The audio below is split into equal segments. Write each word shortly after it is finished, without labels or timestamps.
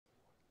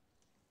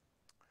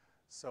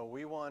So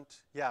we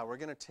want, yeah, we're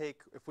going to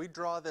take, if we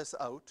draw this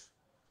out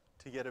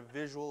to get a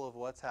visual of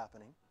what's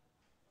happening,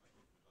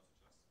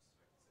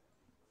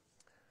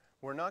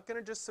 we're not going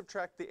to just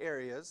subtract the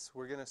areas,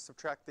 we're going to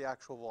subtract the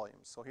actual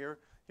volumes. So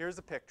here's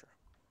a picture.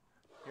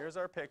 Here's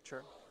our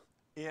picture.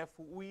 If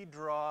we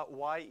draw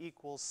y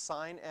equals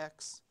sine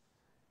x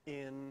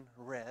in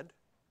red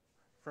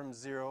from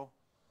 0,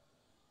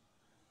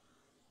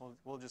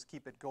 we'll just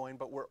keep it going,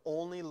 but we're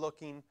only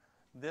looking,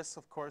 this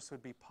of course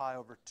would be pi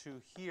over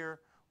 2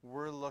 here.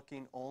 We're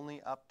looking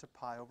only up to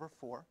pi over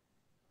 4.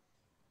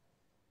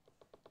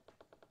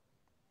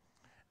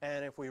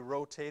 And if we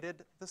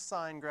rotated the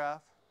sine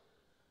graph,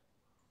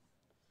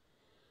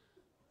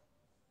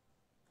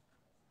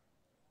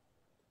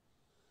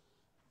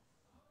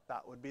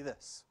 that would be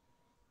this.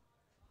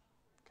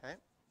 Okay?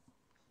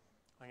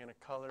 I'm going to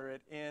color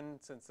it in.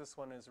 Since this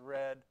one is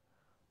red,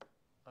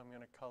 I'm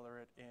going to color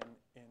it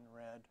in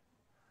red.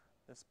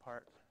 This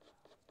part,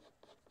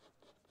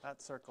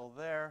 that circle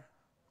there,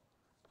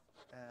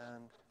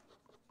 and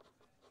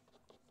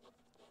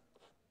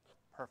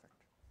perfect.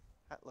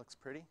 That looks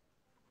pretty.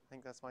 I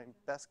think that's my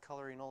best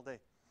coloring all day.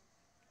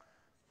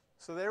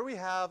 So there we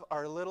have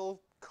our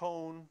little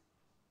cone.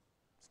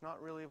 It's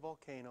not really a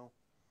volcano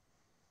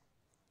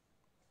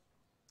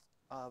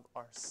of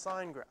our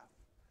sine graph.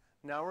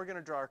 Now we're going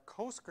to draw our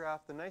cos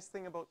graph. The nice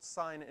thing about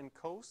sine and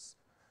cos,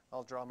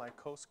 I'll draw my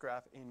cos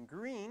graph in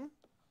green.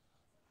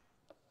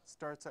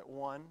 Starts at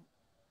 1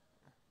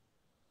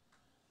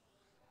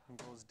 and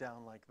goes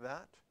down like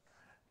that.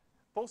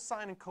 Both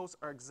sine and cos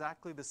are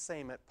exactly the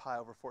same at pi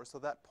over 4, so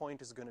that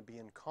point is going to be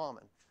in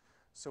common.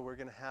 So we're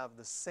going to have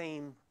the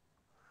same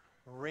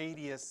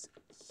radius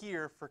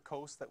here for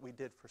cos that we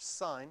did for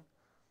sine.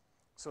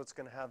 So it's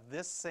going to have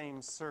this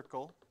same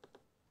circle.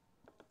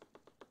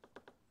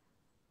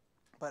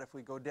 But if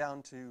we go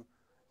down to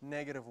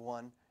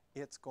 -1,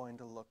 it's going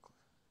to look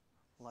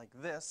like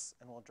this,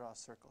 and we'll draw a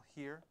circle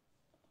here.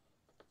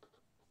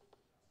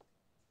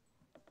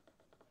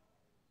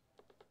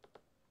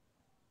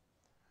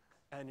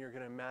 And you're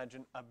going to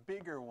imagine a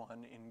bigger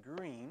one in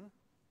green.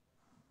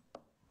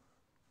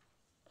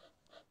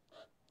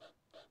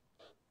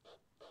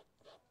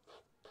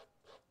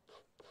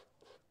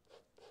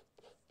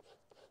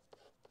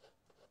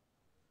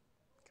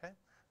 Okay,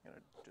 I'm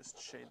going to just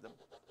shade the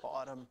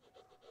bottom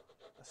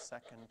a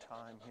second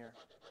time here.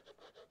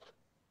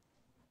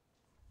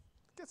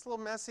 It gets a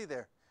little messy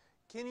there.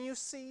 Can you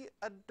see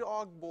a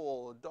dog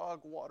bowl, a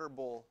dog water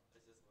bowl?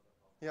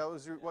 Yeah,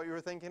 was what you were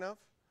thinking of?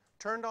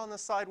 Turned on the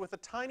side with a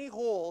tiny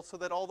hole so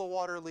that all the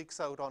water leaks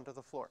out onto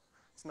the floor.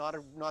 It's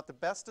not the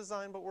best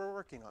design, but we're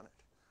working on it.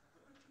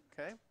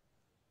 Okay?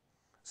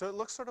 So it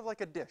looks sort of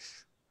like a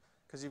dish,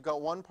 because you've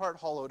got one part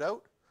hollowed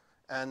out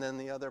and then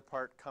the other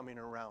part coming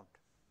around.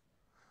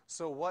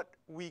 So what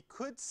we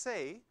could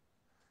say,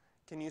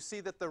 can you see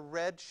that the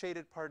red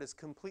shaded part is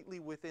completely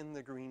within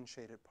the green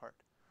shaded part?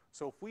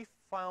 So if we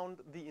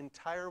found the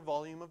entire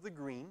volume of the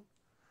green,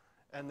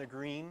 and the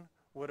green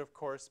would of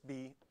course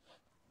be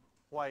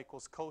y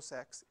equals cos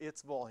x,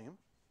 its volume,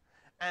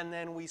 and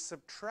then we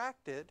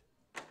subtracted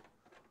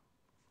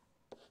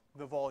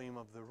the volume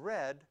of the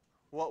red,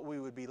 what we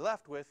would be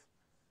left with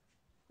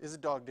is a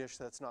dog dish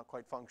that's not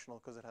quite functional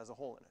because it has a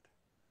hole in it.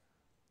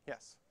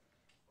 Yes?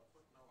 What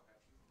would now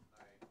happen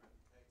like when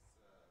it takes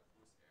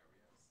those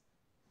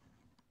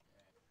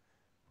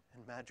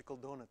areas And magical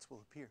donuts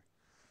will appear.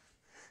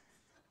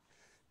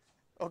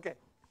 Okay.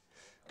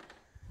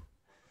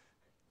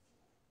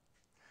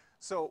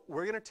 So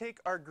we're going to take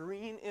our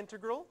green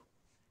integral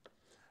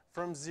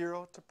from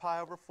 0 to pi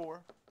over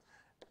 4,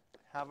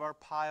 have our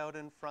pi out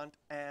in front,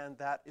 and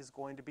that is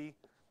going to be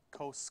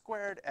cos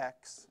squared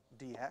x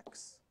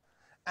dx.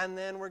 And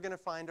then we're going to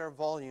find our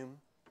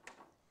volume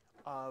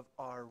of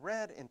our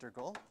red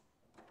integral,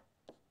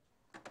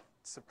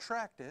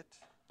 subtract it.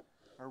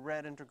 Our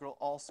red integral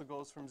also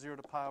goes from 0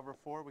 to pi over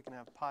 4. We can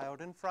have pi out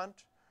in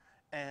front,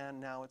 and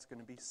now it's going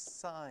to be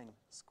sine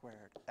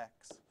squared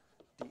x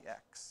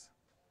dx.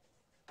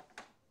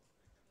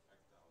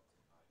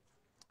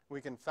 We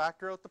can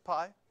factor out the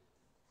pi.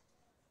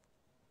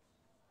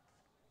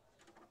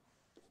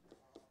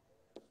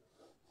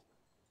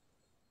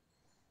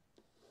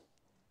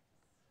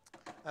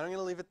 And I'm going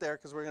to leave it there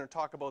because we're going to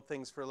talk about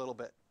things for a little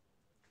bit.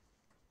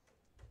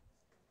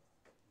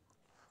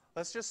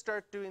 Let's just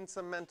start doing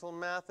some mental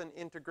math and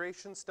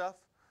integration stuff.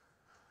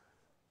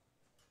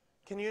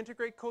 Can you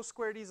integrate cos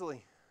squared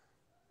easily?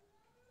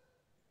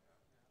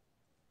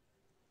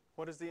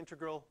 What is the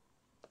integral?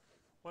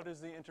 What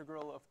is the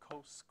integral of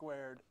cos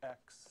squared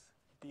x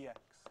dx?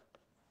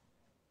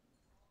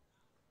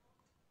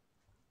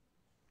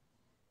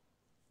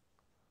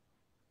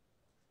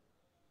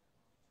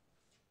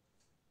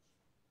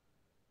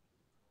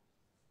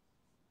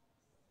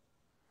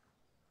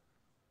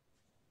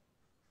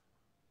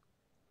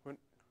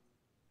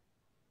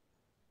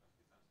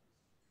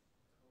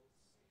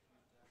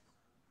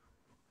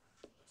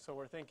 So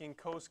we're thinking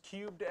cos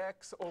cubed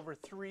x over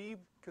 3,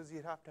 because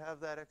you'd have to have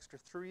that extra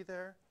 3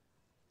 there.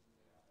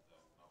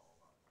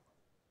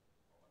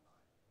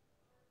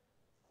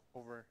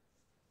 Over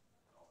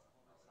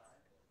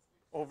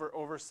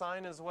Over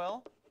sine as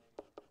well?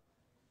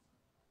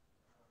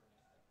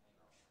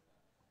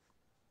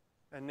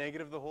 And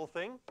negative the whole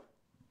thing?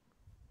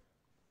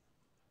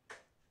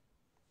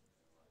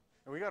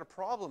 And we got a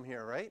problem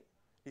here, right?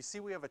 You see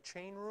we have a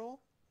chain rule?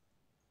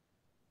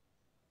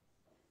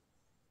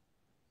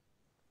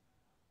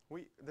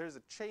 There's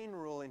a chain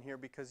rule in here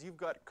because you've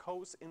got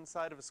cos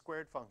inside of a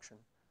squared function.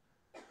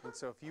 And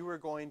so if you were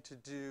going to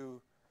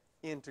do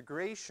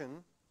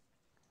integration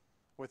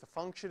with a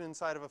function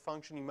inside of a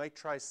function, you might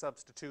try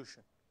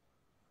substitution.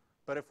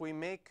 But if we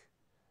make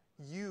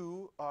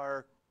u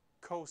our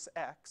cos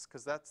x,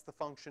 because that's the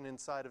function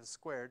inside of a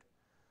squared,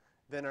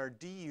 then our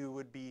du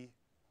would be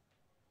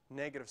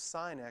negative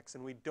sine x,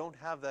 and we don't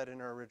have that in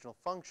our original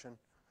function.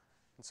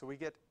 And so we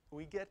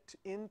get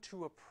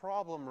into a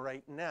problem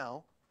right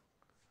now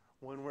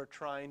when we're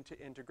trying to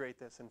integrate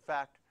this. In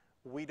fact,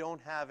 we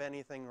don't have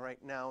anything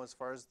right now as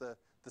far as the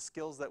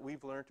skills that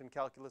we've learned in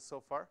calculus so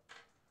far.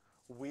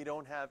 We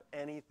don't have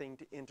anything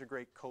to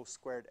integrate cos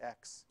squared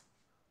x.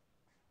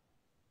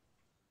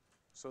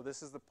 So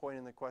this is the point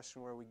in the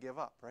question where we give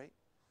up, right?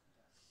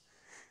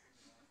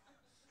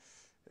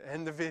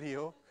 End the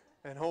video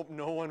and hope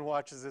no one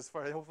watches this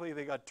far. Hopefully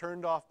they got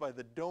turned off by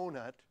the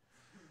donut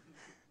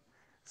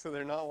so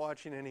they're not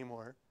watching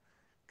anymore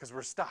because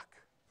we're stuck.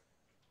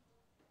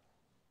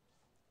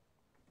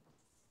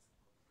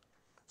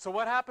 So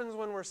what happens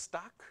when we're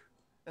stuck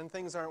and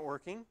things aren't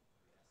working?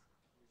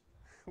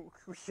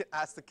 We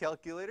ask the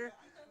calculator.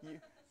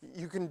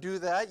 You can do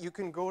that. You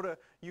can go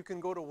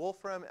to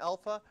Wolfram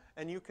Alpha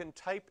and you can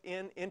type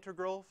in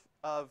integral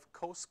of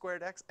cos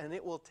squared x and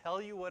it will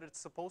tell you what it's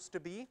supposed to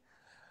be,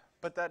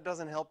 but that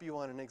doesn't help you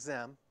on an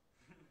exam.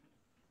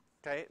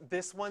 Okay?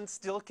 This one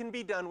still can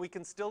be done. We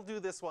can still do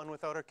this one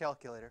without our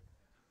calculator.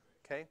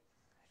 Okay?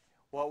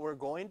 What we're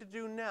going to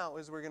do now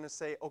is we're going to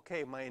say,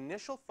 okay, my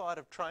initial thought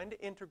of trying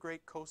to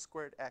integrate cos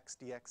squared x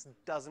dx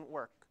doesn't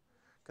work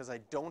because I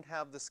don't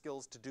have the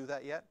skills to do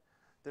that yet.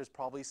 There's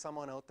probably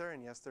someone out there,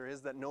 and yes there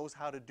is, that knows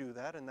how to do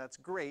that, and that's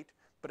great,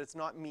 but it's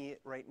not me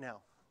right now.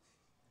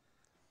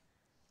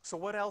 So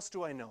what else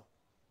do I know?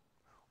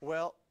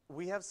 Well,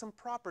 we have some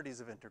properties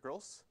of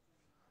integrals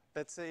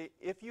that say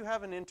if you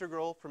have an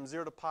integral from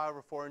 0 to pi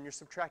over 4 and you're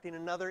subtracting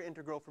another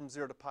integral from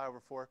 0 to pi over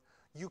 4,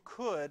 you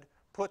could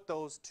put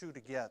those two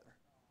together.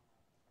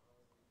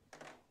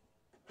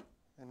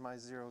 And my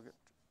 0.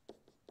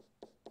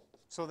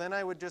 So then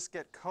I would just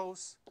get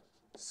cos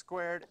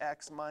squared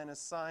x minus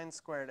sine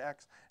squared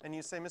x. And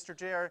you say, Mr.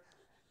 JR,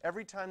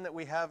 every time that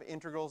we have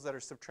integrals that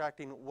are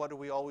subtracting, what do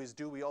we always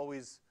do? We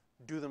always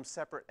do them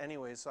separate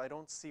anyways, so I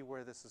don't see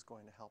where this is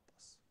going to help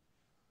us.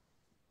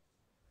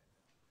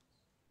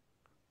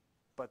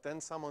 But then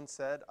someone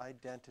said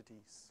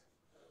identities.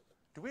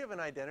 Do we have an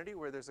identity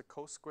where there's a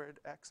cos squared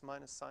x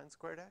minus sine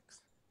squared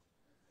x?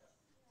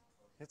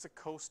 It's a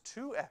cos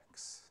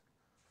 2x.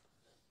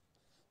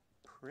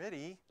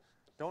 Pretty.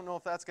 Don't know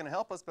if that's going to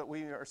help us, but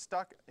we are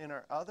stuck in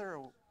our other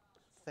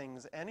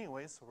things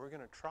anyway, so we're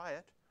going to try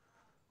it.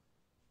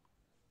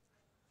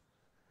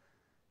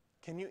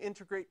 Can you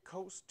integrate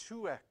cos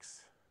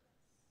 2x?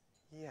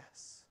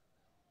 Yes.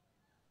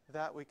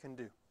 That we can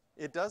do.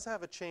 It does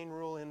have a chain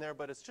rule in there,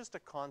 but it's just a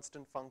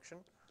constant function.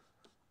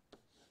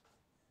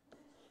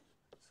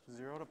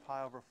 0 to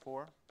pi over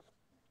 4.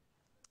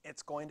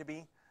 It's going to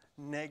be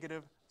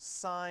negative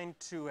sine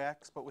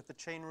 2x, but with the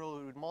chain rule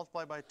we would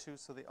multiply by 2,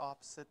 so the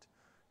opposite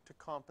to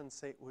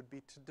compensate would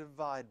be to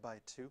divide by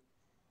 2.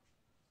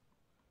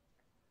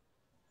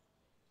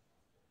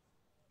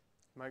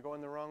 Am I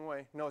going the wrong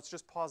way? No, it's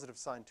just positive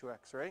sine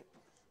 2x, right?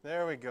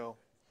 There we go.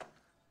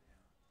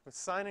 With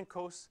sine and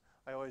cos,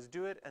 I always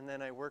do it, and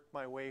then I work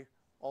my way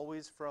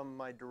always from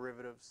my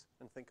derivatives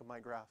and think of my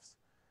graphs.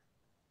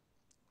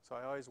 So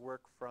I always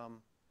work from,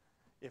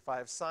 if I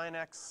have sine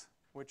x,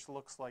 which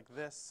looks like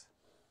this,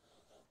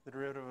 the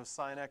derivative of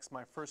sine x,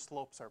 my first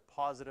slopes are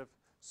positive,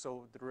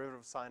 so the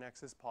derivative of sine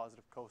x is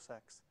positive cos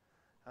x.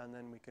 And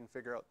then we can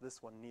figure out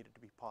this one needed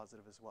to be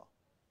positive as well.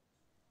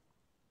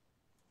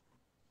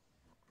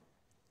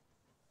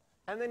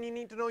 And then you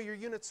need to know your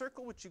unit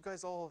circle, which you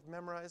guys all have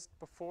memorized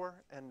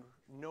before and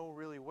know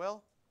really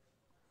well.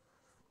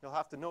 You'll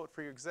have to know it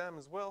for your exam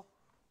as well.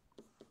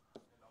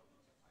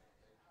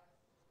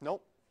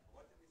 Nope.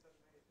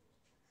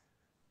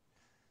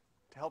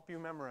 To help you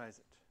memorize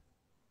it.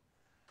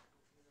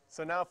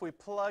 So now if we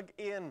plug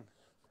in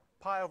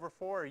pi over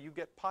 4, you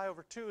get pi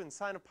over 2, and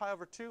sine of pi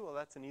over 2, well,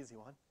 that's an easy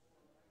one.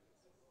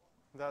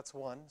 That's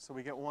 1, so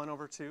we get 1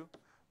 over 2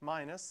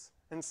 minus,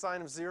 and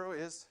sine of 0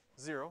 is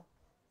 0.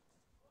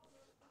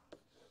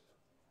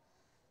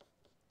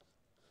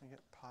 We get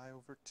pi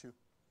over 2.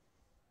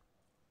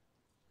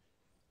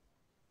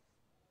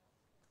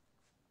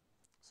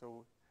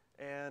 So,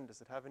 and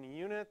does it have any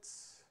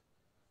units?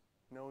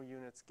 No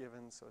units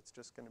given, so it's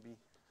just going to be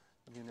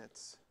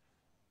units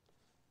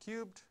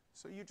cubed.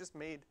 So you just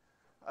made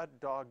a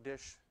dog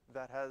dish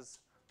that has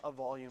a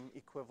volume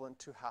equivalent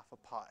to half a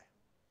pi.